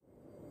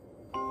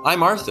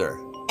I'm Arthur.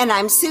 And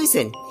I'm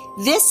Susan.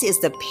 This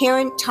is the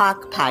Parent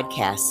Talk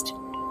Podcast.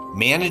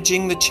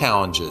 Managing the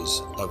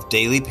challenges of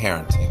daily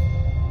parenting.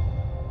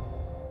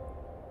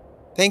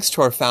 Thanks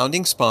to our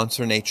founding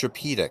sponsor,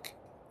 Naturepedic,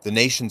 the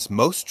nation's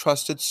most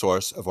trusted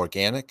source of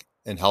organic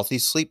and healthy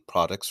sleep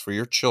products for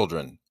your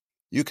children.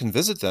 You can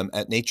visit them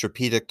at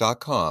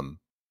naturepedic.com.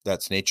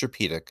 That's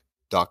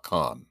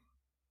naturepedic.com.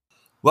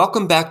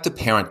 Welcome back to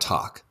Parent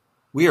Talk.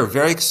 We are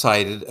very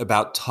excited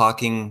about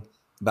talking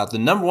about the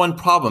number one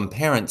problem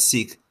parents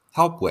seek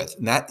help with,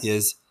 and that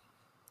is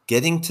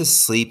getting to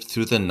sleep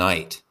through the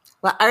night.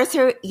 Well,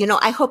 Arthur,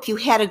 I hope you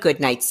had a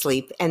good night's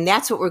sleep, and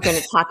that's what we're going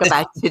to talk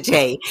about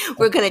today.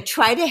 We're going to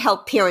try to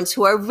help parents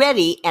who are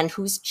ready and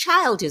whose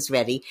child is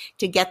ready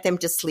to get them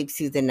to sleep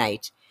through the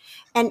night.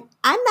 And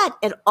I'm not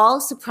at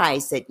all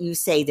surprised that you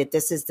say that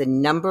this is the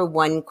number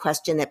one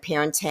question that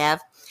parents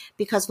have,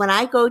 because when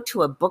I go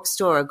to a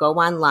bookstore or go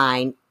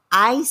online,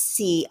 I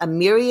see a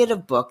myriad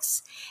of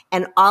books,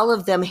 and all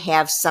of them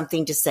have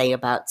something to say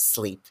about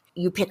sleep.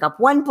 You pick up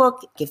one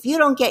book. If you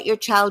don't get your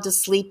child to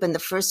sleep in the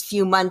first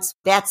few months,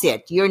 that's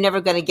it. You're never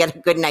going to get a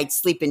good night's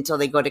sleep until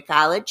they go to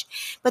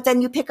college. But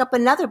then you pick up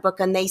another book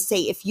and they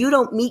say, if you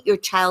don't meet your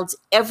child's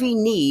every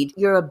need,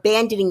 you're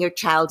abandoning your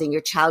child and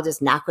your child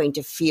is not going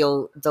to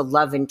feel the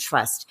love and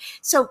trust.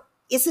 So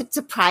is it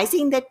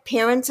surprising that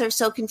parents are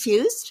so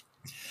confused?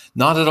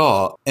 Not at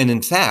all. And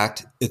in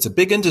fact, it's a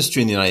big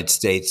industry in the United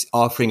States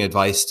offering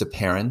advice to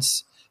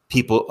parents.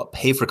 People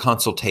pay for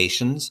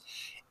consultations.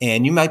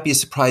 And you might be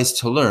surprised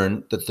to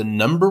learn that the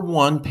number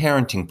one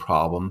parenting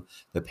problem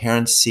that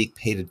parents seek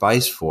paid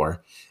advice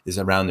for is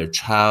around their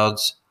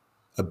child's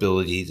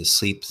ability to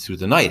sleep through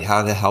the night,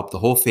 how to help the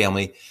whole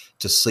family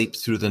to sleep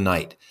through the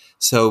night.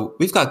 So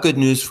we've got good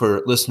news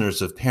for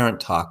listeners of Parent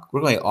Talk. We're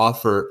going to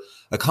offer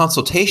a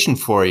consultation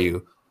for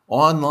you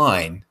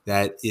online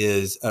that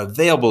is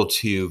available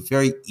to you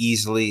very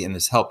easily and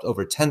has helped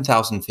over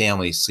 10,000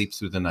 families sleep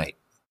through the night.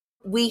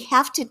 We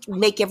have to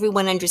make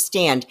everyone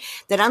understand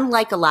that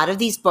unlike a lot of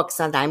these books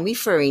that I'm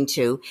referring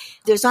to,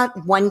 there's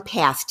not one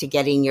path to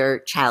getting your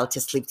child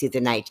to sleep through the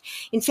night.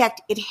 In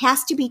fact, it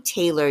has to be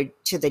tailored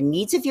to the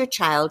needs of your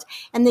child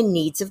and the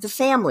needs of the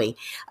family.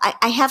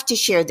 I have to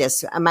share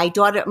this. My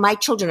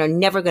children are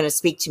never going to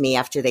speak to me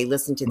after they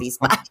listen to these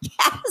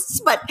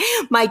podcasts, but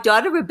my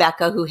daughter,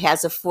 Rebecca, who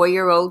has a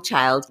 4-year-old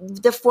child,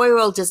 the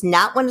 4-year-old does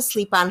not want to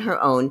sleep on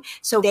her own.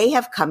 So they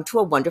have come to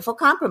a wonderful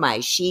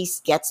compromise. She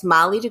gets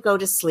Molly to go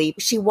to sleep.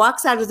 She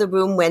walks out of the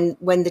room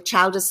when the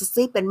child is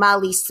asleep, and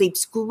Molly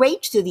sleeps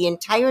great through the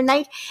entire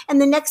night.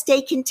 And the next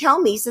day can tell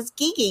me, says,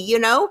 Gigi,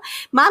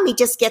 Mommy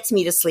just gets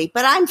me to sleep,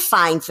 but I'm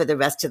fine for the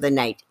rest of the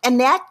night. And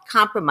that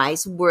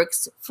compromise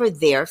works for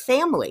their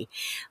family.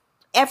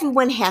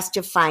 Everyone has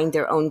to find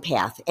their own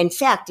path. In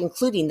fact,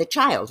 including the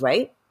child,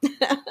 right?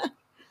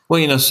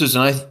 Well,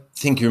 Susan, I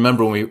think you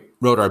remember when we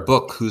wrote our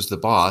book, Who's the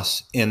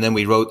Boss? And then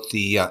we wrote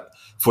the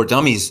For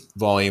Dummies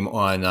volume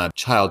on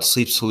child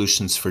sleep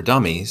solutions for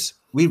dummies.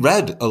 We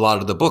read a lot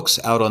of the books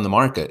out on the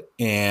market,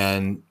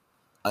 and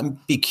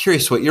I'd be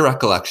curious what your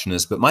recollection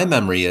is, but my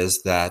memory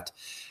is that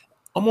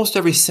almost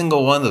every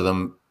single one of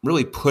them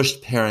really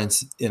pushed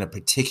parents in a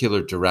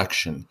particular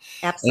direction.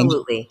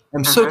 Absolutely.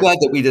 And I'm so glad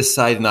that we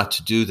decided not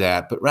to do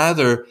that, but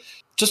rather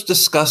just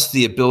discuss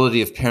the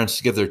ability of parents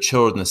to give their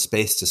children the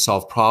space to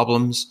solve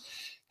problems,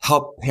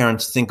 help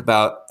parents think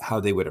about how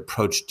they would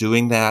approach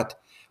doing that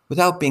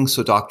without being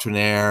so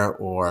doctrinaire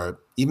or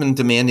even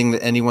demanding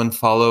that anyone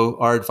follow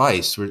our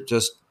advice. We're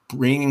just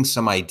bringing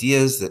some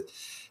ideas that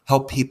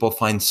help people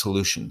find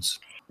solutions.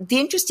 The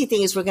interesting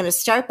thing is we're going to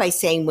start by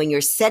saying when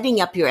you're setting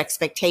up your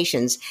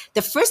expectations,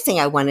 the first thing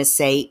I want to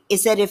say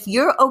is that if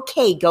you're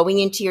okay going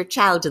into your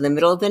child in the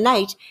middle of the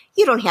night,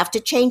 you don't have to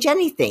change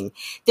anything.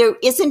 There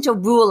isn't a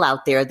rule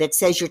out there that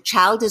says your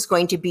child is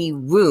going to be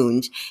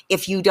ruined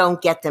if you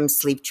don't get them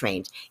sleep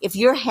trained. If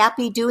you're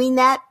happy doing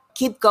that,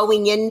 keep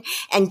going in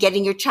and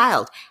getting your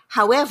child.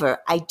 However,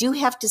 I do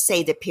have to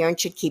say that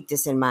parents should keep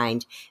this in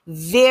mind.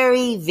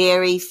 Very,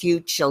 very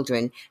few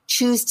children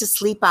choose to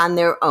sleep on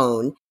their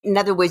own. In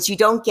other words, you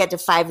don't get a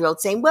 5-year-old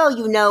saying,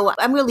 well,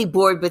 I'm really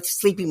bored with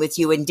sleeping with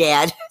you and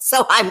Dad,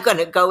 so I'm going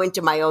to go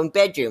into my own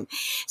bedroom.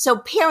 So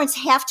parents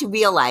have to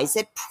realize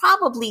that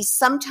probably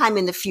sometime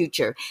in the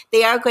future,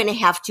 they are going to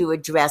have to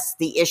address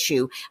the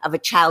issue of a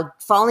child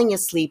falling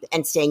asleep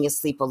and staying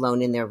asleep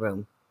alone in their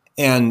room.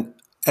 And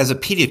as a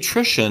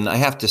pediatrician, I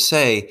have to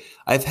say,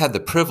 I've had the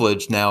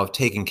privilege now of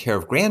taking care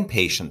of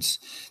grandpatients.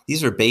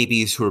 These are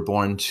babies who are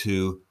born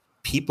to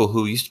people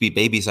who used to be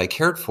babies I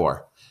cared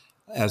for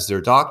as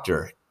their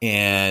doctor.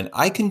 And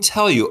I can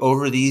tell you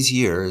over these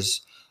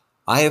years,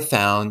 I have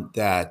found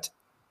that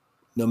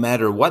no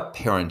matter what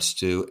parents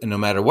do and no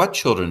matter what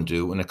children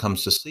do when it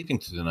comes to sleeping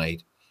through the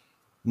night,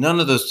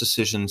 none of those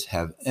decisions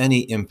have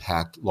any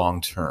impact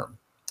long term.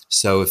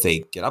 So if they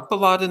get up a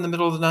lot in the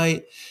middle of the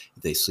night,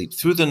 if they sleep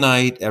through the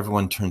night,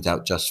 everyone turns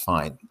out just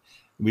fine.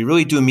 We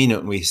really do mean it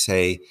when we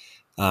say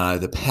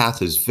the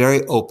path is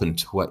very open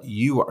to what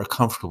you are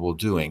comfortable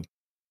doing.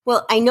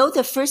 Well, I know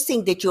the first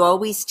thing that you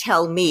always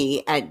tell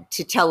me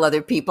to tell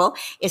other people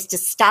is to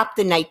stop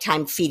the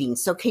nighttime feeding.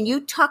 So can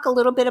you talk a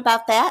little bit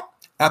about that?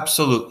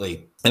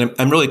 Absolutely. And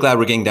I'm really glad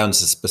we're getting down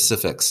to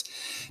specifics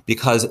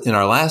because in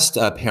our last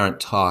Parent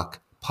Talk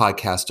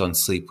podcast on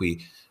sleep,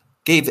 we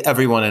gave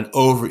everyone an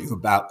overview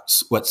about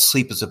what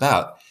sleep is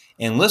about.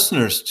 And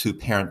listeners to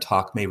Parent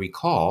Talk may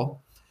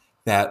recall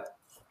that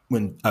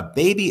when a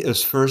baby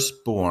is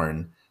first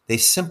born, they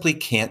simply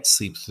can't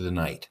sleep through the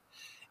night.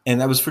 And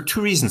that was for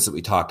two reasons that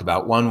we talked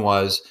about. One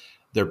was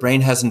their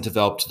brain hasn't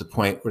developed to the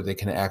point where they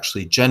can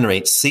actually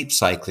generate sleep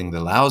cycling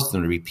that allows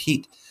them to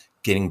repeat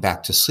getting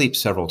back to sleep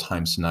several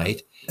times a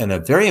night. And a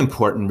very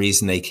important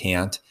reason they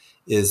can't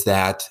is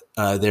that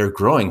they're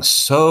growing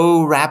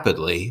so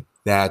rapidly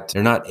that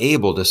they're not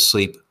able to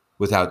sleep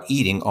without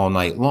eating all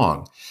night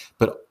long.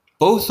 But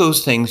both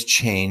those things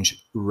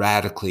change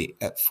radically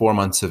at 4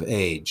 months of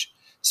age.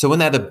 So when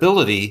that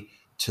ability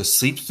to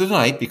sleep through the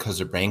night because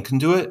their brain can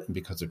do it and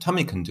because their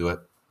tummy can do it,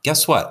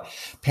 guess what?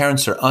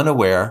 Parents are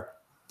unaware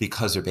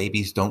because their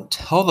babies don't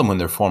tell them when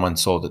they're 4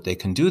 months old that they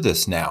can do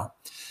this now.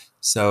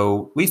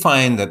 So we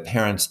find that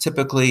parents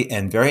typically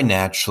and very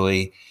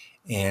naturally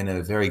and in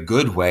a very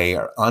good way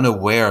are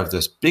unaware of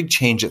this big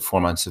change at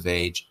 4 months of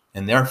age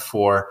and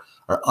therefore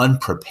are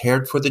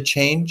unprepared for the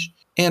change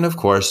and, of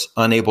course,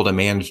 unable to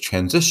manage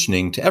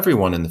transitioning to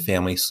everyone in the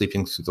family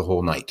sleeping through the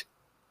whole night.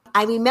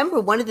 I remember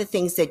one of the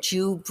things that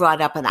you brought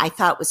up and I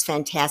thought was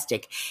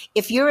fantastic.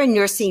 If you're a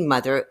nursing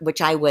mother,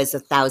 which I was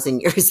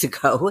 1,000 years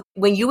ago,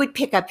 when you would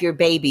pick up your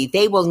baby,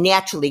 they will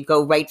naturally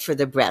go right for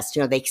the breast.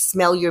 You know, they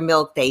smell your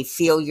milk, they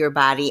feel your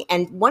body.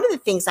 And one of the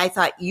things I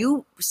thought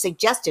you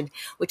suggested,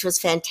 which was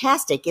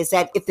fantastic, is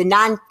that if the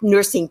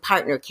non-nursing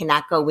partner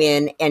cannot go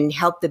in and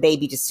help the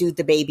baby to soothe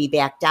the baby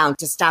back down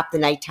to stop the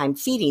nighttime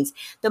feedings,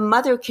 the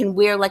mother can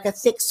wear like a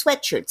thick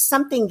sweatshirt,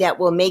 something that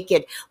will make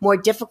it more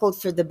difficult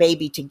for the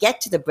baby to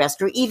get to the breast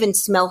or even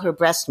smell her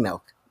breast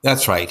milk.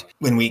 That's right.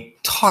 When we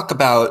talk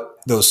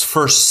about those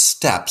first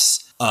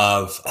steps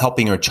of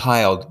helping your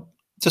child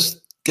just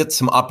get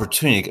some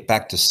opportunity to get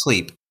back to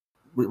sleep,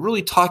 we're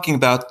really talking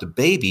about the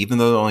baby, even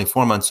though they're only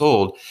 4 months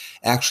old,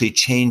 actually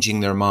changing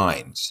their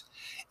minds.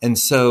 And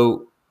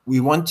so we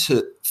want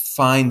to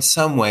find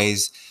some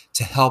ways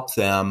to help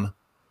them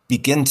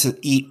begin to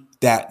eat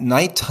that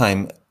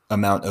nighttime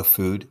amount of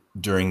food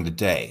during the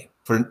day.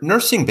 For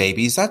nursing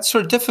babies, that's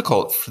sort of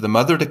difficult for the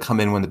mother to come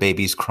in when the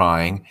baby's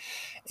crying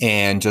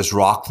and just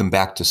rock them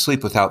back to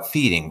sleep without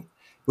feeding,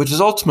 which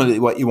is ultimately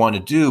what you want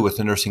to do with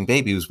a nursing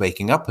baby who's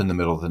waking up in the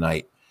middle of the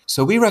night.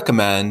 So we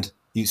recommend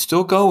you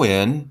still go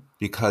in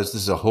because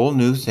this is a whole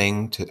new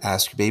thing to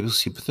ask your baby to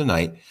sleep through the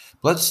night.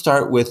 Let's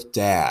start with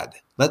dad.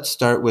 Let's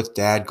start with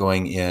dad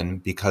going in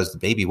because the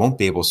baby won't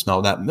be able to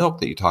smell that milk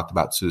that you talked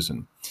about,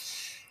 Susan.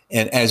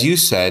 And as you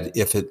said,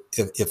 if it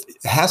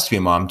has to be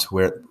a mom to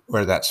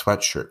wear that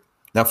sweatshirt.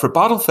 Now, for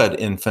bottle-fed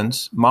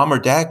infants, mom or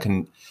dad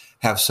can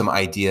have some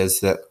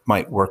ideas that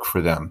might work for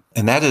them.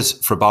 And that is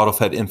for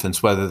bottle-fed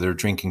infants, whether they're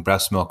drinking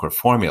breast milk or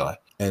formula.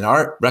 And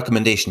our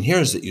recommendation here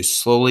is that you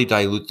slowly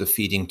dilute the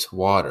feeding to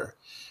water.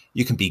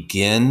 You can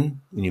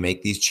begin, when you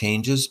make these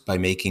changes, by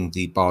making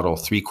the bottle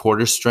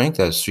 3/4 strength,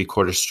 that is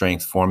 3/4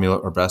 strength formula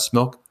or breast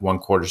milk,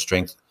 1/4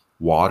 strength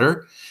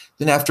water.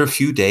 Then after a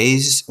few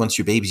days, once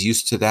your baby's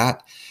used to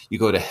that, you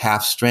go to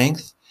half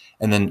strength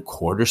and then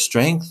quarter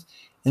strength.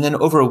 And then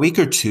over a week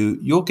or two,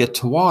 you'll get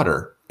to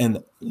water.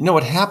 And you know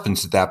what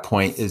happens at that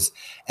point is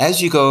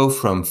as you go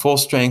from full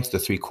strength to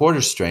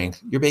 3/4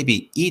 strength, your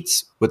baby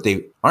eats what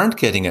they aren't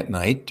getting at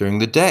night during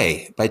the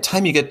day. By the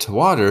time you get to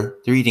water,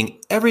 they're eating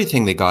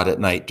everything they got at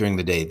night during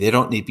the day. They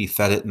don't need to be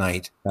fed at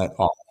night at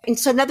all. And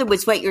so in other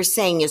words, what you're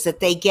saying is that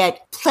they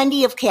get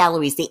plenty of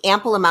calories, the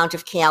ample amount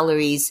of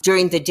calories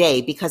during the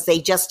day because they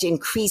just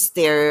increase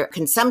their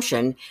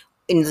consumption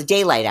in the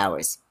daylight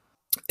hours.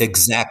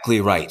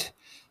 Exactly right.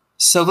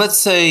 So let's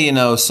say,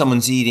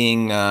 someone's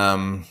eating,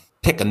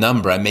 pick a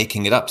number, I'm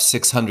making it up,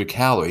 600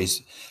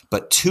 calories,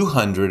 but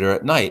 200 are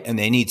at night and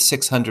they need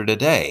 600 a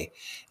day.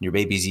 And your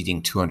baby's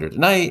eating 200 a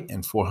night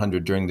and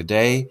 400 during the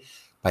day.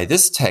 By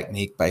this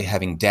technique, by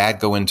having dad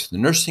go into the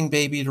nursing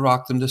baby to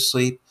rock them to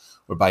sleep,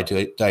 or by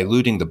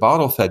diluting the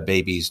bottle-fed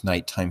baby's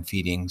nighttime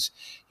feedings,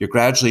 you're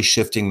gradually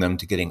shifting them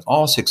to getting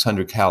all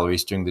 600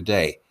 calories during the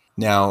day.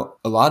 Now,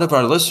 a lot of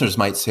our listeners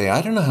might say,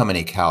 I don't know how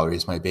many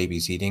calories my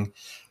baby's eating.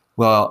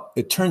 Well,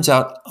 it turns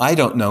out I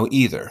don't know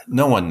either.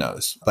 No one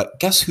knows. But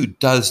guess who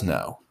does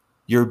know?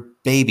 Your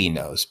baby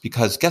knows.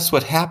 Because guess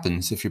what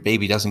happens if your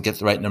baby doesn't get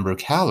the right number of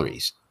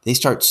calories? They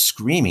start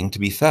screaming to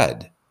be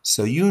fed.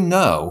 So you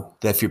know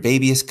that if your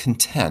baby is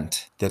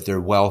content, that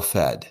they're well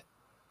fed.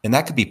 And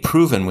that could be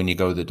proven when you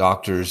go to the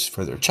doctors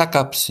for their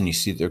checkups and you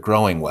see they're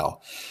growing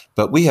well.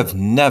 But we have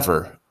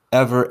never,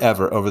 ever,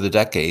 ever over the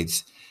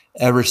decades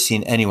ever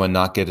seen anyone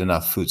not get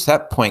enough food. So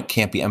that point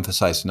can't be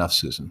emphasized enough,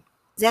 Susan.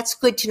 That's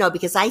good to know,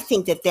 because I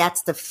think that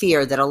that's the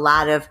fear that a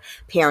lot of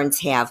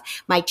parents have.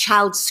 My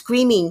child's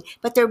screaming,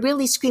 but they're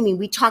really screaming.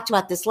 We talked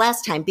about this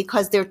last time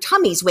because their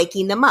tummy's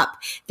waking them up.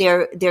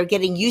 They're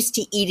getting used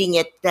to eating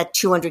at that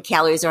 200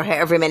 calories or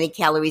however many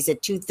calories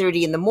at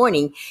 2:30 in the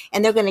morning,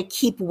 and they're going to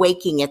keep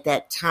waking at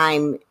that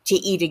time to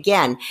eat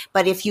again.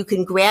 But if you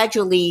can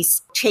gradually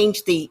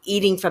change the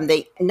eating from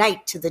the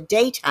night to the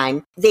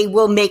daytime, they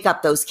will make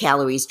up those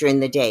calories during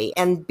the day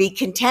and be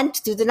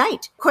content through the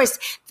night. Of course,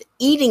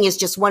 eating is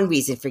just one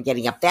reason for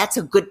getting up. That's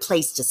a good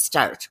place to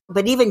start.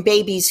 But even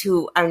babies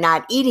who are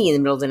not eating in the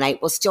middle of the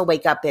night will still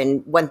wake up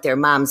and want their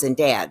moms and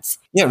dads.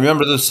 Yeah,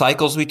 remember those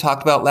cycles we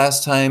talked about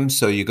last time?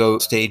 So you go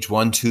stage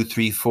 1, 2,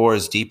 3, 4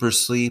 is deeper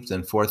sleep,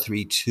 then 4,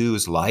 3, 2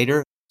 is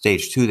lighter.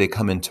 Stage 2, they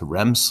come into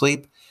REM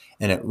sleep.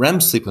 And at REM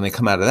sleep, when they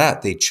come out of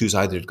that, they choose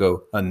either to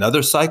go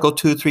another cycle,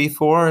 2, 3,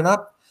 4 and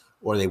up,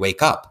 or they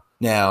wake up.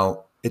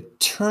 Now, it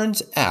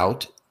turns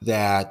out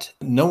that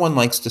no one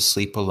likes to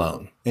sleep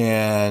alone.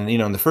 And,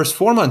 in the first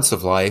 4 months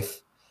of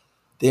life,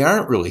 they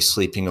aren't really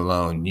sleeping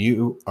alone.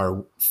 You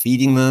are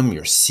feeding them,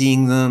 you're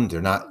seeing them.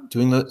 They're not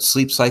doing the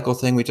sleep cycle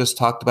thing we just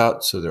talked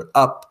about. So they're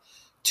up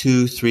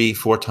 2, 3,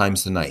 4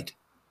 times a night.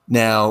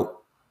 Now,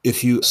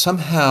 if you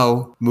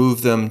somehow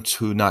move them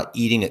to not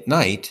eating at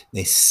night,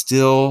 they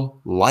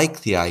still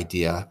like the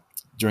idea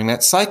during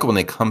that cycle when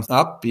they come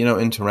up,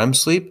 into REM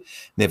sleep.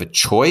 They have a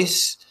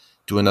choice,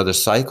 do another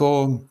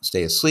cycle,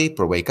 stay asleep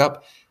or wake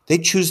up. They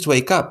choose to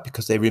wake up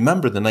because they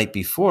remember the night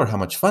before how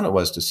much fun it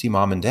was to see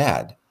mom and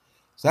dad.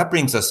 So that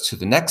brings us to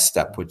the next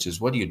step, which is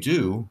what do you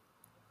do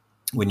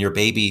when your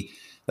baby,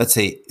 let's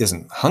say,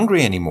 isn't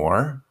hungry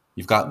anymore?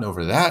 You've gotten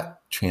over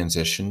that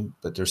transition,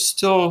 but they're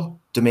still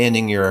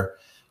demanding your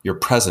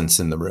presence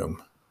in the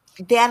room.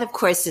 That, of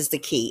course, is the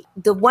key.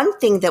 The one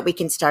thing that we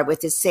can start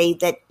with is say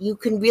that you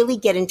can really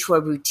get into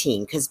a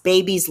routine, because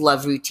babies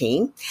love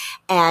routine,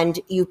 and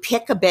you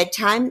pick a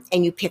bedtime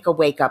and you pick a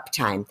wake up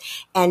time.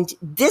 And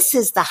this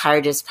is the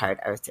hardest part,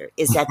 Arthur,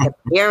 is that the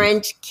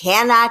parent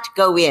cannot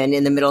go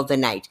in the middle of the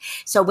night.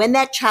 So when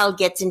that child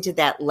gets into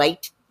that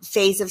light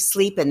phase of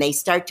sleep and they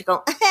start to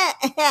go,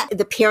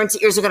 the parents'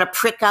 ears are going to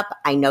prick up.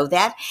 I know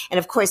that. And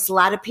of course, a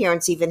lot of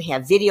parents even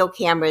have video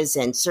cameras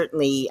and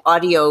certainly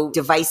audio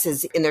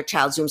devices in their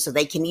child's room so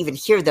they can even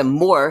hear them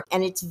more.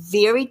 And it's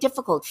very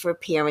difficult for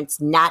parents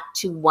not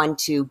to want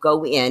to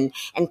go in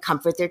and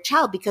comfort their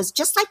child, because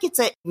just like it's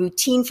a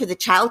routine for the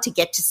child to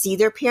get to see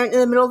their parent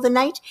in the middle of the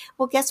night,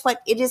 well, guess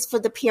what? It is for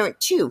the parent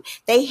too.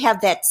 They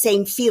have that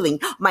same feeling.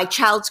 My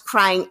child's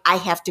crying. I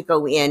have to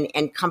go in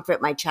and comfort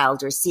my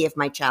child or see if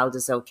my child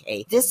is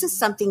okay. This is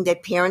something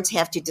that parents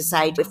have to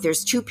decide. If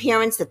there's two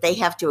parents, that they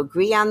have to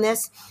agree on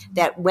this,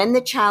 that when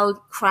the child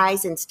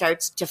cries and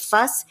starts to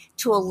fuss,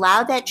 to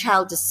allow that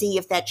child to see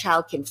if that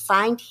child can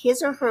find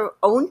his or her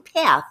own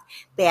path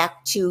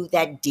back to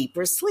that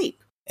deeper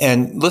sleep.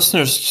 And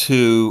listeners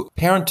to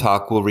Parent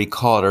Talk will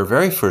recall at our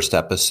very first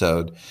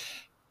episode,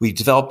 we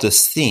developed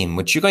this theme,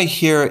 which you're going to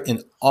hear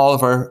in all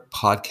of our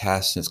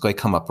podcasts, and it's going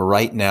to come up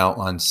right now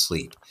on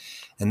sleep.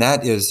 And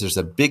that is, there's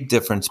a big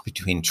difference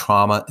between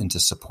trauma and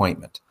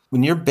disappointment.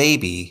 When your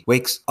baby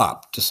wakes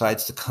up,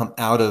 decides to come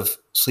out of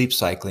sleep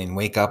cycling,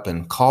 wake up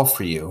and call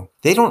for you,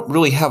 they don't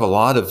really have a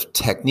lot of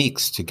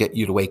techniques to get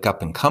you to wake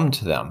up and come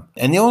to them.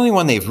 And the only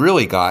one they've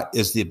really got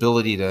is the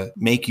ability to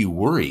make you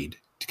worried,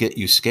 to get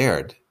you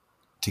scared,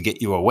 to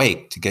get you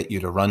awake, to get you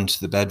to run to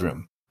the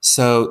bedroom.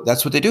 So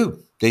that's what they do.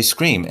 They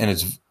scream, and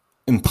it's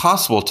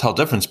impossible to tell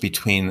difference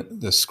between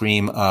the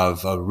scream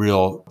of a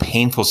real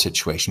painful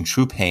situation,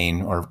 true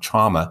pain or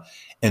trauma,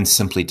 and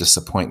simply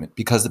disappointment,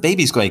 because the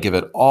baby's going to give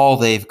it all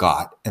they've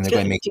got, and they're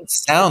going to make it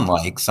sound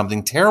like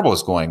something terrible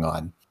is going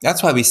on.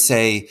 That's why we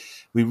say,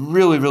 we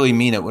really, really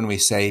mean it when we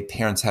say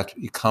parents have to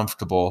be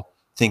comfortable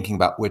thinking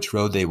about which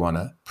road they want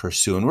to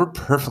pursue. And we're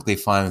perfectly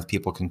fine with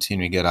people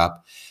continuing to get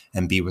up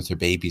and be with their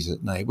babies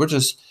at night. We're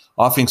just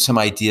offering some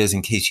ideas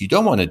in case you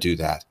don't want to do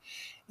that.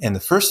 And the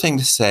first thing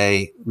to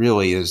say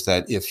really is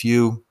that if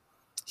you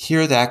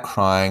hear that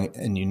crying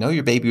and you know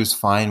your baby was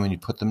fine when you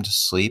put them to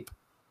sleep,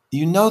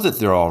 you know that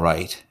they're all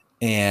right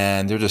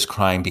and they're just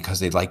crying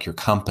because they like your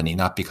company,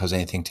 not because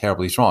anything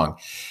terribly is wrong.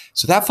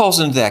 So that falls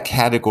into that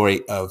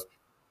category of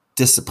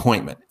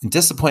disappointment. And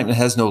disappointment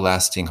has no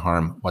lasting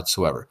harm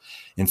whatsoever.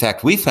 In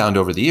fact, we found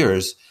over the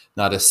years,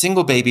 not a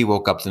single baby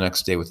woke up the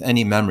next day with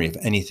any memory of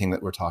anything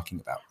that we're talking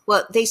about.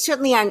 Well, they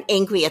certainly aren't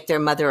angry at their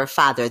mother or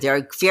father.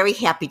 They're very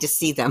happy to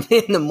see them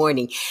in the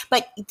morning.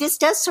 But this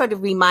does sort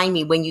of remind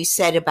me when you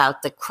said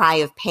about the cry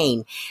of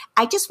pain.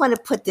 I just want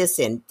to put this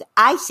in.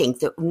 I think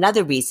that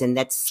another reason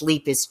that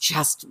sleep is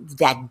just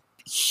that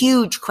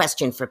huge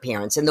question for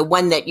parents, and the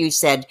one that you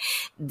said,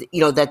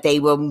 that they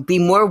will be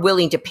more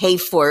willing to pay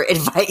for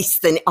advice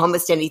than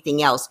almost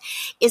anything else,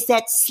 is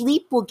that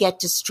sleep will get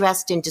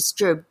distressed and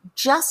disturbed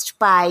just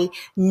by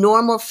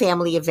normal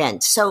family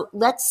events. So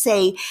let's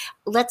say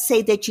let's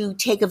say that you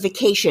take a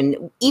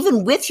vacation,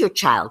 even with your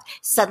child,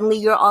 suddenly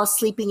you're all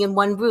sleeping in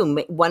one room,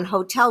 one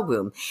hotel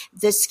room.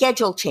 The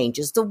schedule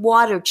changes, the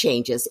water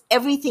changes,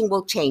 everything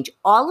will change.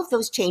 All of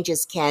those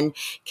changes can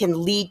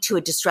lead to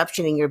a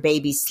disruption in your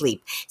baby's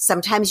sleep.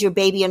 Sometimes your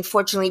baby,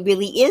 unfortunately,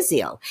 really is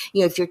ill.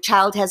 If your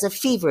child has a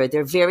fever,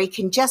 they're very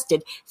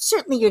congested,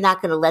 certainly you're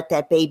not going to let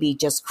that baby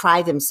just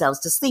cry themselves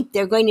to sleep.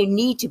 They're going to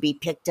need to be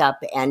picked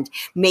up and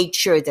made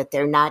sure that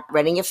they're not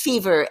running a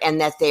fever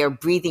and that they are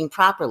breathing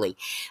properly.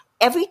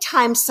 Every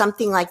time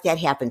something like that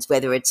happens,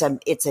 whether it's an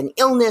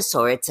illness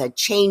or it's a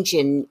change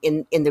in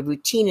the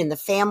routine in the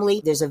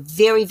family, there's a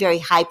very, very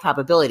high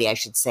probability, I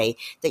should say,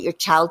 that your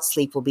child's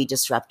sleep will be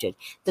disrupted.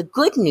 The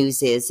good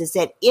news is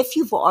that if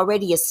you've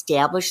already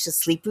established a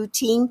sleep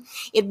routine,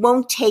 it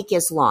won't take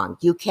as long.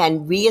 You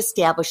can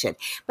reestablish it.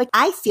 But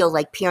I feel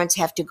like parents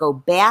have to go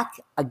back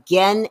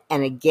again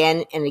and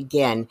again and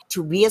again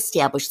to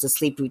reestablish the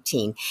sleep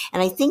routine.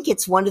 And I think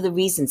it's one of the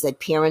reasons that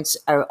parents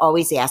are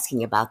always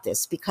asking about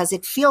this, because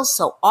it feels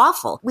so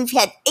awful. We've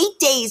had 8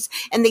 days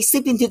and they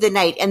sleep in through the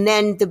night, and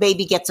then the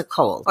baby gets a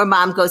cold or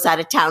mom goes out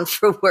of town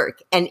for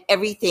work and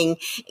everything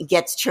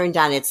gets turned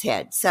on its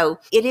head. So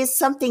it is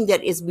something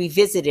that is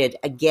revisited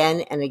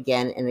again and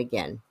again and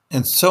again.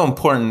 And it's so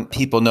important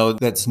people know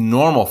that's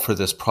normal for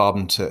this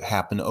problem to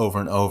happen over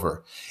and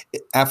over.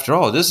 After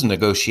all, it is a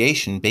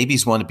negotiation.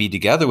 Babies want to be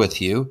together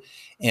with you.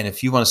 And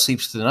if you want to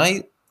sleep through the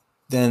night,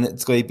 then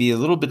it's going to be a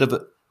little bit of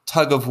a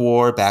tug of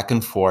war back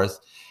and forth.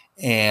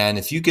 And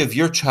if you give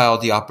your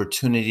child the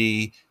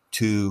opportunity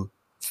to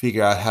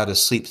figure out how to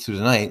sleep through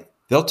the night,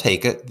 they'll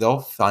take it. They'll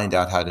find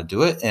out how to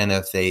do it. And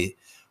if they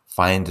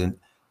find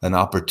an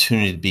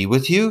opportunity to be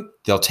with you,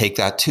 they'll take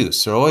that too.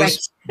 So they're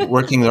always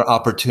working their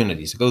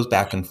opportunities. It goes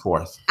back and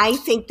forth. I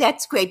think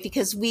that's great,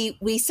 because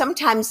we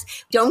sometimes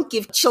don't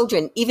give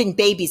children, even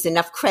babies,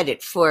 enough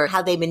credit for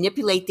how they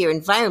manipulate their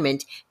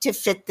environment to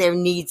fit their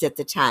needs at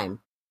the time.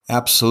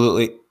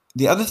 Absolutely.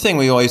 The other thing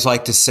we always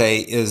like to say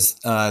is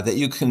that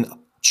you can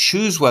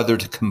choose whether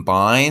to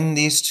combine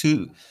these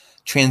two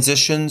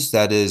transitions,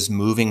 that is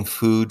moving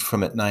food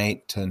from at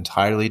night to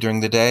entirely during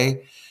the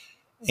day,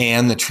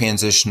 and the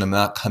transition of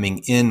not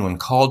coming in when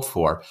called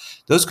for.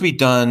 Those could be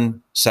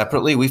done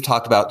separately. We've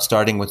talked about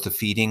starting with the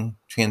feeding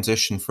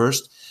transition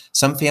first.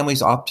 Some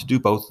families opt to do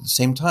both at the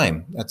same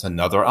time. That's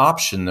another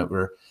option that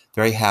we're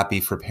very happy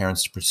for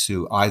parents to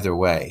pursue either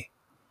way.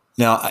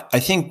 Now, I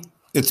think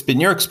it's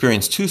been your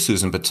experience too,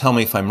 Susan, but tell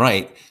me if I'm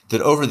right, that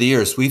over the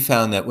years, we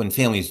found that when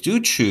families do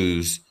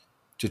choose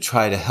to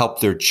try to help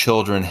their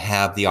children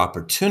have the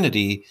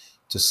opportunity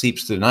to sleep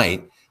through the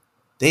night,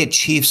 they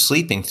achieve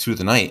sleeping through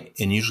the night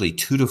in usually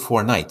 2 to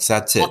 4 nights.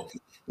 That's it.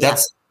 Yeah.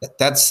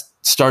 That's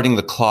starting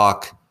the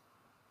clock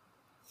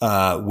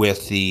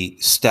with the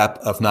step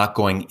of not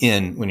going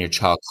in when your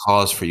child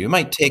calls for you. It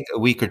might take a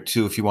week or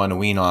two if you want to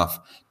wean off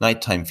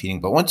nighttime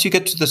feeding. But once you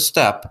get to the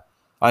step,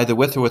 either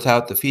with or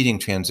without the feeding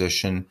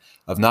transition,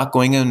 of not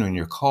going in when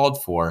you're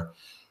called for,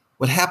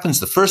 what happens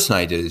the first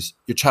night is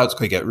your child's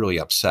going to get really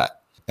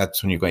upset.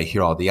 That's when you're going to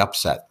hear all the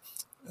upset.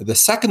 The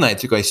second night,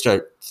 they're going to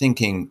start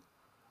thinking,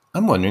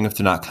 I'm wondering if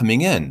they're not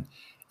coming in.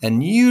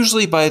 And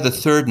usually by the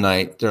third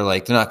night, they're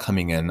like, they're not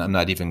coming in. I'm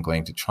not even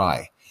going to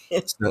try.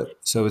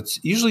 So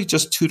it's usually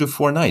just 2 to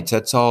 4 nights.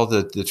 That's all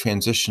the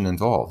transition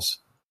involves.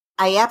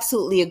 I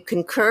absolutely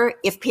concur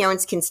if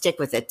parents can stick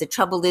with it. The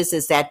trouble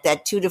is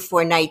that 2 to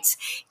 4 nights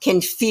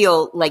can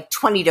feel like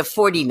 20 to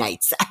 40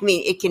 nights. I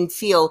mean, it can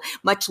feel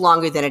much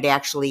longer than it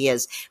actually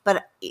is.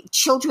 But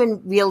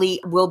children really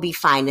will be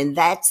fine. And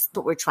that's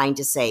what we're trying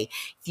to say.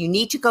 If you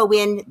need to go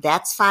in,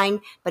 that's fine.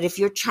 But if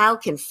your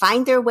child can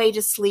find their way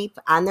to sleep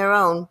on their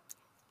own,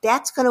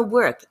 that's going to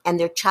work. And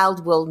their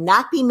child will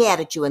not be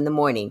mad at you in the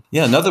morning.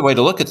 Yeah, another way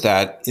to look at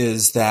that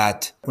is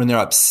that when they're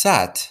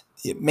upset,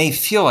 it may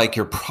feel like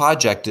your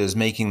project is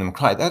making them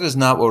cry. That is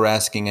not what we're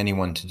asking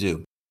anyone to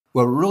do.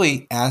 What we're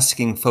really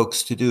asking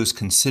folks to do is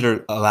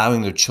consider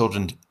allowing their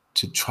children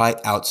to try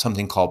out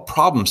something called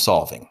problem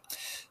solving.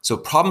 So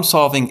problem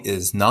solving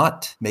is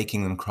not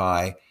making them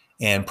cry,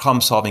 and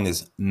problem solving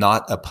is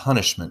not a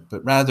punishment,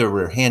 but rather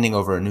we're handing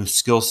over a new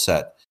skill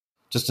set.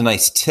 Just a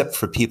nice tip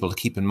for people to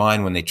keep in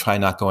mind when they try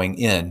not going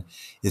in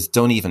is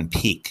don't even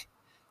peek,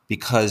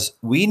 because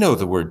we know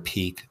the word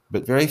peek,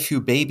 but very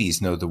few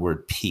babies know the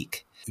word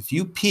peek. If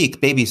you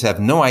peek, babies have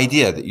no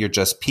idea that you're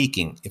just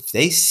peeking. If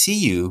they see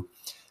you,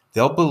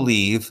 they'll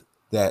believe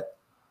that,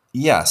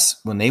 yes,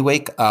 when they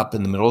wake up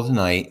in the middle of the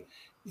night,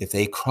 if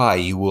they cry,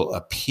 you will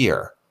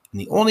appear. And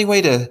the only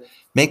way to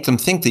make them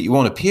think that you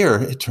won't appear,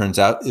 it turns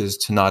out, is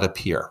to not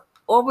appear.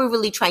 All we're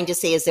really trying to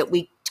say is that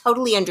we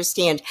totally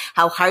understand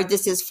how hard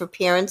this is for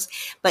parents.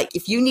 But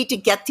if you need to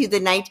get through the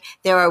night,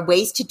 there are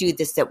ways to do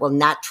this that will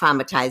not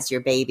traumatize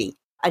your baby.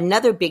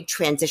 Another big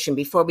transition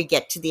before we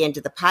get to the end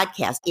of the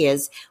podcast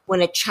is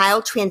when a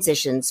child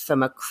transitions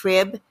from a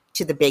crib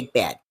to the big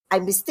bed. I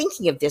was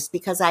thinking of this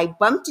because I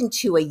bumped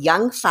into a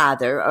young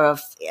father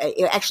of,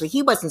 actually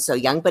he wasn't so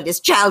young, but his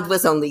child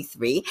was only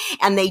 3.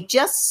 And they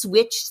just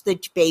switched the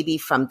baby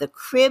from the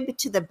crib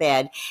to the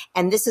bed.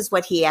 And this is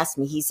what he asked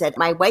me. He said,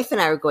 my wife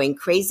and I are going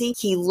crazy.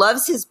 He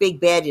loves his big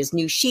bed, his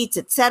new sheets,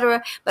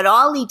 etc. But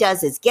all he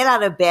does is get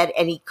out of bed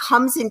and he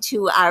comes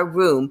into our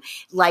room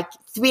like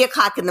 3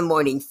 o'clock in the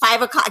morning,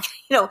 5 o'clock,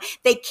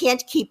 they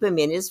can't keep him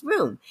in his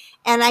room.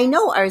 And I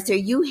know, Arthur,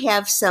 you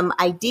have some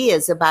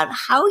ideas about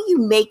how you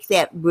make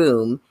that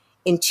room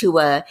into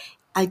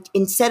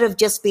instead of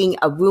just being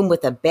a room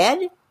with a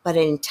bed, but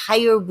an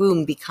entire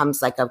room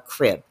becomes like a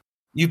crib.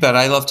 You bet.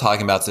 I love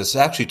talking about this. It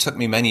actually took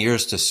me many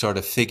years to sort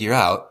of figure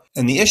out.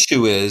 And the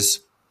issue is,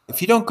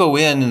 if you don't go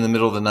in the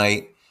middle of the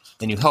night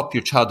and you help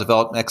your child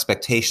develop an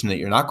expectation that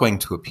you're not going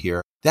to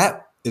appear,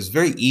 that is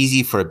very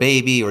easy for a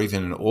baby or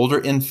even an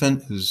older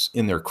infant who's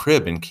in their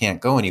crib and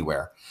can't go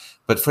anywhere.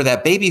 But for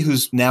that baby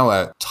who's now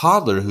a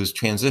toddler who's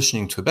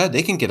transitioning to a bed,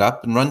 they can get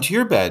up and run to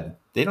your bed.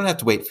 They don't have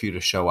to wait for you to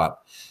show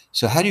up.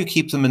 So how do you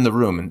keep them in the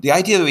room? And the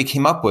idea that we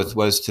came up with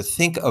was to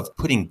think of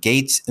putting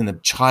gates in the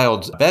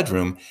child's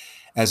bedroom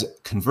as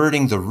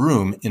converting the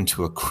room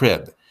into a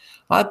crib.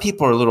 A lot of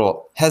people are a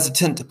little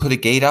hesitant to put a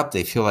gate up.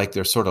 They feel like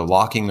they're sort of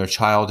locking their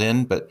child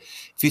in. But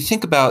if you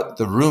think about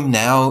the room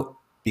now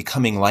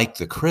becoming like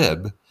the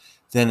crib,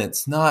 then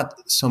it's not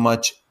so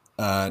much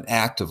an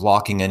act of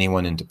locking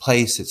anyone into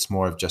place. It's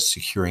more of just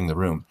securing the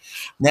room.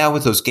 Now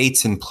with those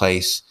gates in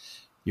place,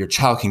 your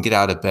child can get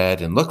out of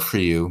bed and look for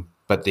you,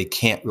 but they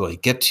can't really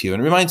get to you.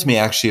 And it reminds me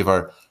actually of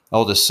our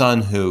eldest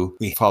son who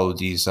we followed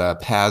these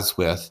paths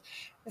with.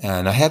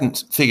 And I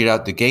hadn't figured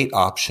out the gate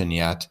option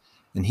yet.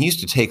 And he used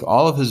to take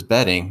all of his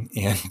bedding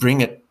and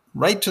bring it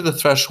right to the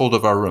threshold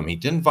of our room. He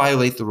didn't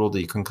violate the rule that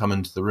you couldn't come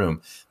into the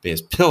room, but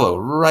his pillow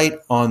right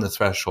on the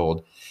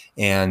threshold.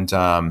 And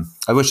I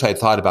wish I had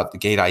thought about the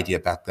gate idea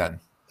back then.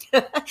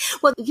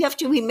 Well, you have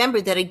to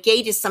remember that a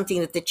gate is something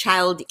that the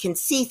child can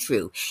see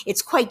through.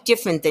 It's quite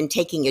different than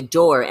taking a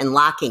door and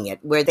locking it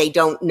where they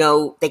don't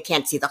know, they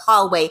can't see the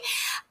hallway.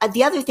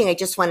 The other thing I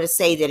just want to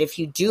say that if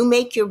you do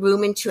make your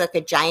room into like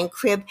a giant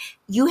crib,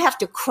 you have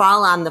to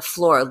crawl on the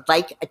floor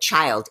like a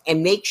child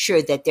and make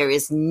sure that there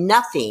is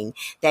nothing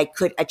that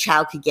a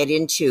child could get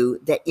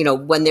into that,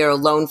 when they're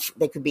alone,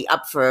 they could be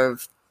up for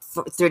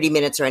 30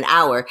 minutes or an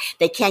hour,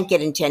 they can't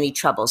get into any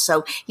trouble.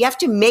 So you have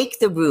to make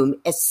the room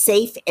as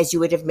safe as you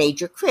would have made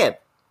your crib,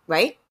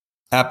 right?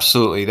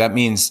 Absolutely. That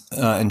means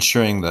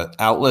ensuring that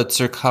outlets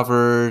are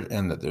covered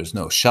and that there's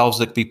no shelves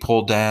that can be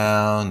pulled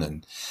down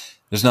and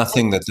there's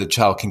nothing that the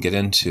child can get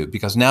into,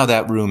 because now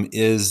that room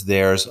is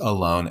theirs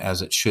alone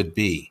as it should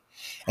be.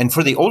 And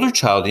for the older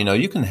child,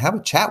 you can have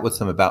a chat with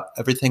them about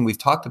everything we've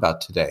talked about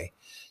today.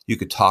 You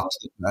could talk to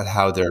them about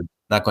how they're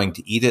not going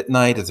to eat at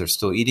night if they're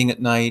still eating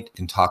at night. You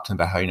can talk to them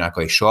about how you're not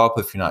going to show up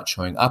if you're not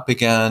showing up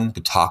again. You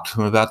can talk to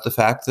them about the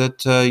fact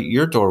that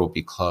your door will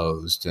be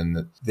closed and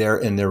that they're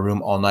in their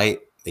room all night.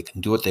 They can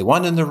do what they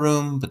want in the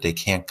room, but they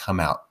can't come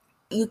out.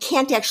 You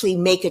can't actually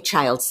make a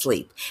child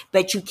sleep,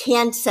 but you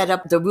can set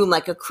up the room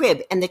like a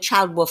crib and the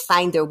child will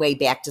find their way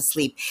back to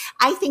sleep.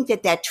 I think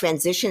that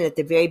transition at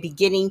the very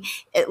beginning,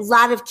 a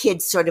lot of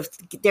kids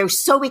they're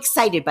so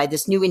excited by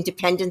this new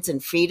independence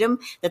and freedom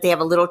that they have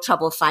a little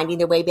trouble finding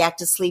their way back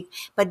to sleep.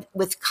 But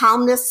with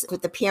calmness,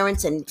 with the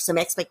parents and some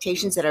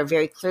expectations that are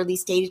very clearly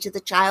stated to the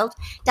child,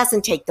 it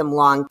doesn't take them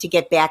long to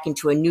get back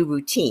into a new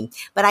routine.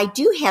 But I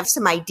do have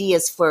some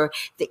ideas for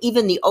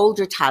even the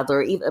older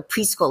toddler, even a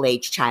preschool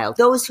age child,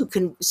 those who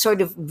can sort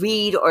of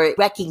read or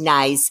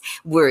recognize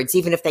words,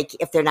 even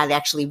if they're not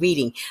actually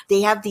reading.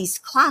 They have these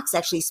clocks,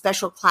 actually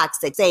special clocks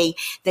that say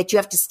that you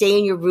have to stay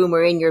in your room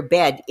or in your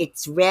bed.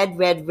 It's red,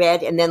 red,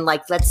 red. And then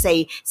let's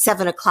say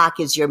 7 o'clock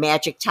is your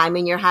magic time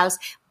in your house.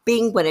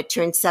 Bing, when it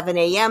turns 7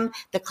 a.m.,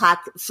 the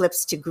clock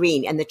flips to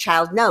green and the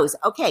child knows,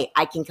 okay,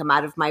 I can come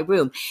out of my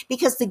room.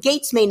 Because the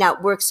gates may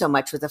not work so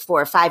much with a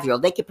 4 or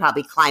 5-year-old. They could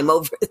probably climb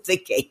over the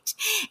gate.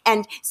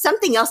 And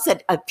something else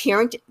that a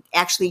parent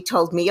actually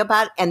told me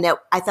about, and that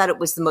I thought it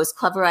was the most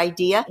clever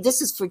idea.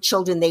 This is for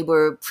children. They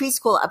were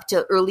preschool up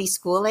to early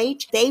school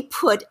age. They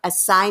put a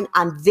sign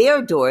on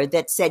their door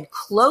that said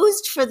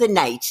closed for the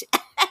night.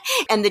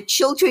 And the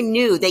children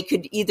knew they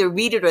could either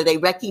read it or they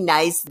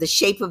recognized the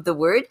shape of the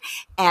word.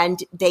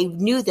 And they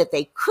knew that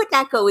they could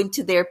not go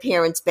into their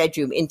parents'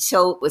 bedroom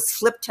until it was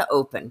flipped to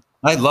open.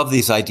 I love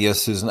these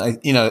ideas, Susan.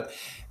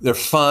 They're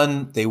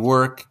fun, they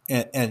work.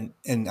 And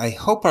I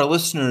hope our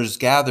listeners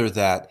gather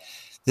that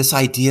this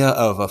idea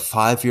of a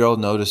 5-year-old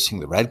noticing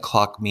the red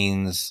clock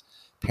means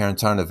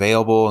parents aren't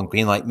available and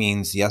green light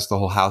means, yes, the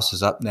whole house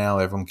is up now,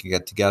 everyone can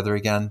get together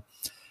again,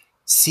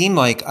 seem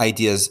like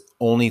ideas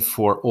only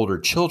for older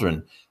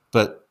children.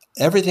 But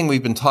everything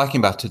we've been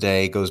talking about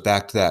today goes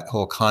back to that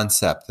whole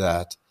concept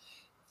that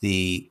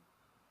the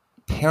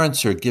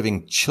parents are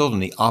giving children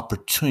the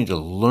opportunity to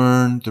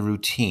learn the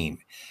routine.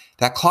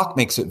 That clock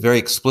makes it very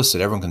explicit.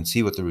 Everyone can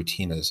see what the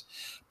routine is.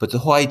 But the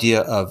whole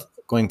idea of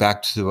going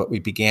back to what we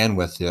began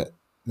with,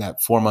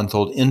 that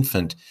 4-month-old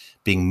infant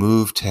being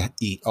moved to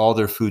eat all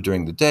their food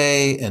during the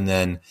day and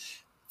then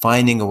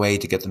finding a way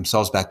to get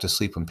themselves back to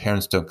sleep when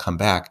parents don't come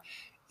back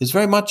is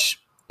very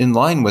much in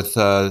line with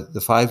the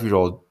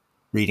 5-year-old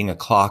reading a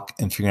clock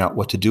and figuring out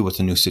what to do with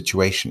a new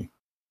situation.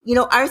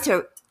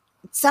 Arthur,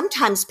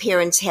 sometimes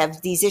parents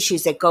have these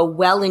issues that go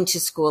well into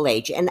school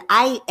age. And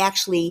I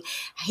actually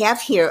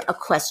have here a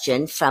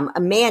question from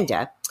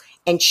Amanda,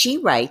 and she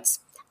writes,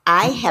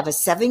 I have a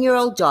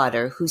 7-year-old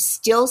daughter who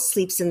still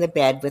sleeps in the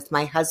bed with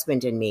my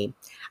husband and me.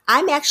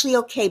 I'm actually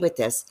okay with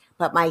this,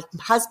 but my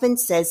husband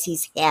says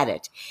he's had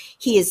it.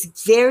 He is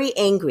very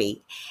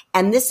angry,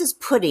 and this is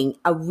putting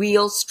a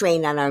real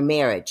strain on our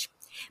marriage.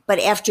 But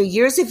after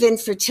years of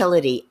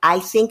infertility, I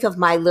think of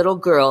my little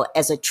girl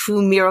as a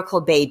true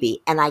miracle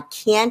baby, and I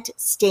can't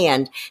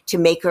stand to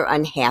make her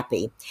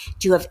unhappy.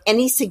 Do you have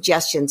any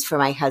suggestions for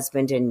my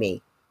husband and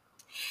me?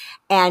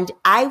 And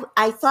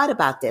I thought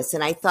about this,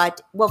 and I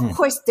thought, well, of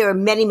course, there are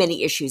many,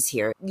 many issues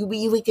here.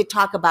 We could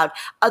talk about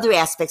other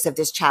aspects of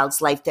this child's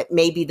life that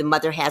maybe the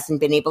mother hasn't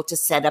been able to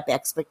set up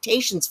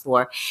expectations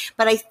for.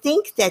 But I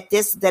think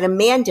that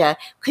Amanda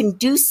can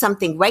do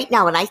something right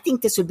now, and I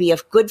think this would be a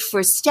good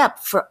first step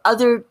for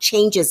other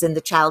changes in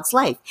the child's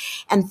life.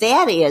 And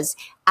that is,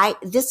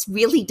 this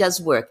really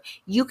does work.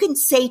 You can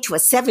say to a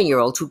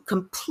 7-year-old who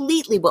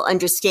completely will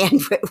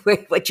understand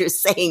what you're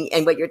saying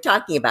and what you're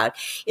talking about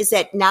is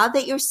that now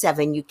that you're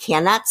 7, you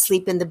cannot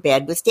sleep in the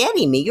bed with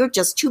Daddy and me. You're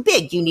just too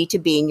big. You need to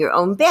be in your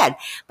own bed.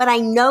 But I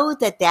know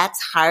that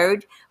that's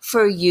hard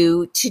for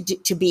you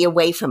to be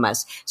away from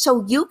us.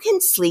 So you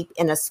can sleep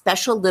in a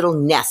special little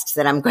nest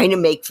that I'm going to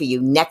make for you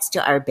next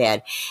to our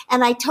bed.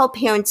 And I tell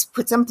parents,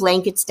 put some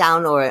blankets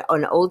down or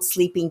an old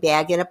sleeping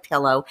bag and a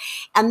pillow.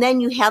 And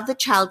then you have the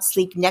child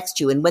sleep next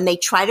to you. And when they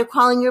try to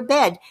crawl in your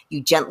bed, you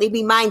gently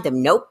remind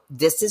them, nope,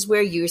 this is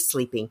where you're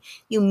sleeping.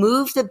 You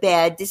move the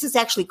bed. This is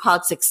actually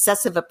called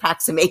successive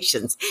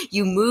approximations.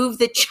 You move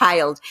the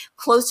child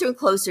closer and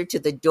closer to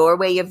the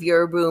doorway of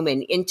your room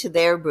and into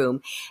their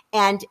room.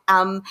 And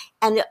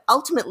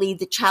ultimately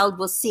the child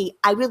will see,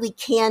 I really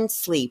can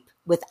sleep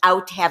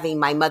without having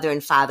my mother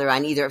and father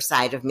on either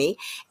side of me,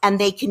 and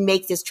they can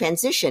make this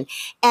transition.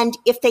 And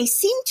if they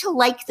seem to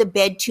like the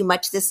bed too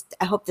much,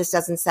 I hope this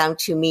doesn't sound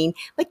too mean,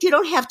 but you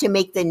don't have to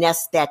make the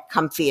nest that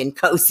comfy and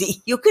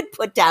cozy. You could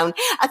put down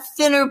a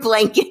thinner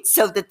blanket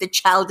so that the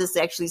child is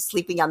actually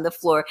sleeping on the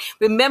floor.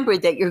 Remember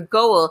that your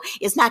goal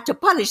is not to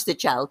punish the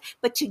child,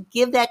 but to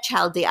give that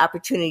child the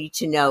opportunity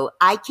to know,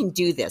 I can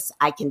do this.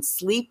 I can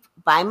sleep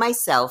by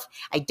myself.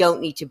 I don't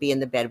need to be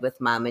in the bed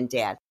with mom and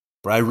dad.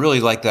 I really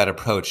like that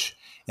approach.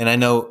 And I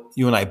know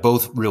you and I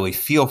both really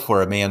feel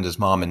for Amanda's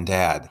mom and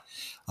dad.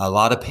 A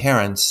lot of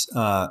parents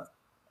have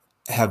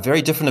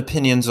very different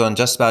opinions on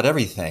just about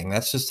everything.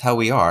 That's just how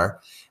we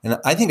are. And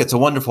I think it's a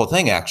wonderful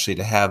thing, actually,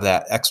 to have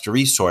that extra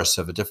resource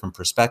of a different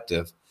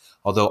perspective,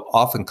 although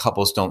often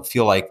couples don't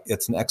feel like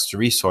it's an extra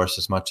resource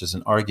as much as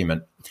an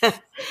argument.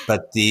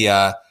 But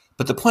the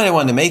point I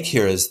wanted to make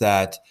here is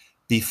that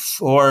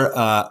before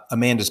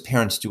Amanda's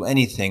parents do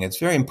anything, it's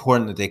very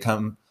important that they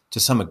come to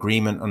some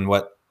agreement on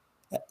what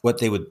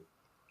they would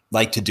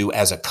like to do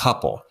as a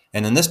couple.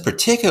 And in this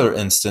particular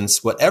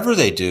instance, whatever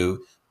they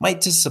do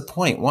might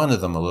disappoint one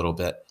of them a little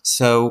bit.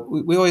 So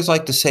we always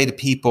like to say to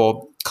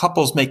people,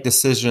 couples make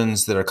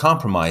decisions that are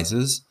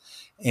compromises.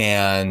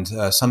 And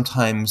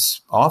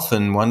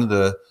often one of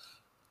the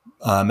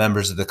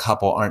members of the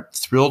couple aren't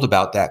thrilled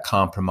about that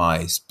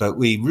compromise. But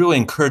we really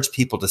encourage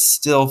people to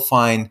still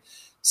find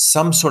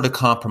some sort of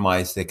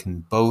compromise they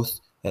can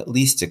both at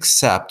least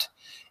accept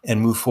and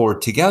move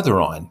forward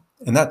together on.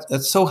 And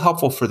that's so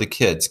helpful for the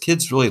kids.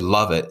 Kids really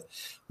love it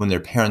when their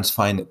parents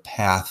find a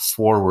path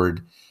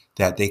forward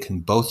that they can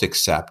both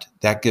accept.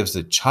 That gives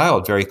the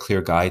child very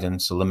clear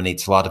guidance,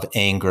 eliminates a lot of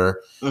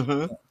anger.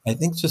 Mm-hmm. I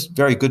think it's just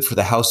very good for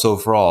the house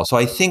overall. So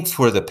I think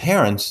for the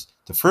parents,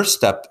 the first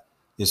step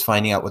is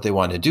finding out what they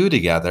want to do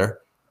together.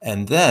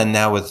 And then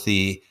now with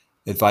the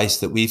advice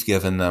that we've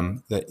given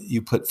them that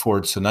you put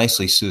forward so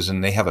nicely,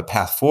 Susan, they have a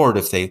path forward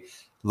if they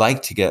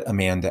like to get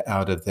Amanda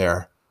out of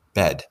their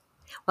bed.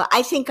 Well,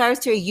 I think,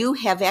 Arthur, you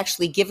have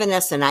actually given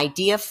us an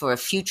idea for a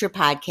future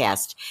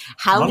podcast.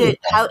 How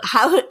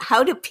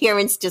do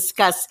parents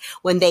discuss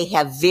when they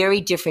have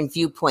very different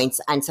viewpoints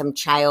on some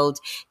child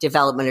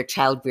development or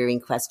child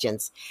rearing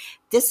questions?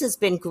 This has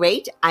been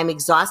great. I'm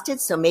exhausted,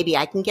 so maybe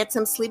I can get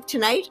some sleep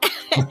tonight.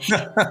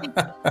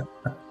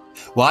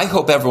 Well, I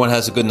hope everyone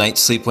has a good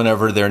night's sleep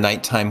whenever their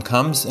nighttime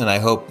comes, and I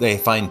hope they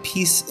find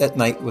peace at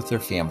night with their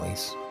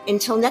families.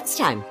 Until next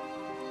time.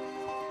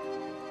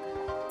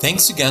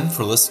 Thanks again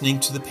for listening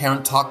to the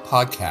Parent Talk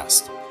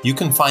podcast. You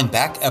can find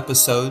back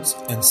episodes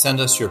and send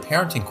us your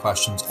parenting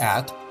questions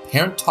at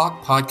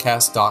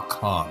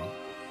parenttalkpodcast.com.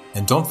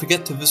 And don't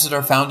forget to visit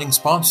our founding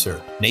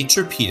sponsor,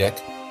 Nature Pedic,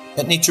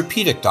 at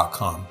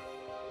naturepedic.com.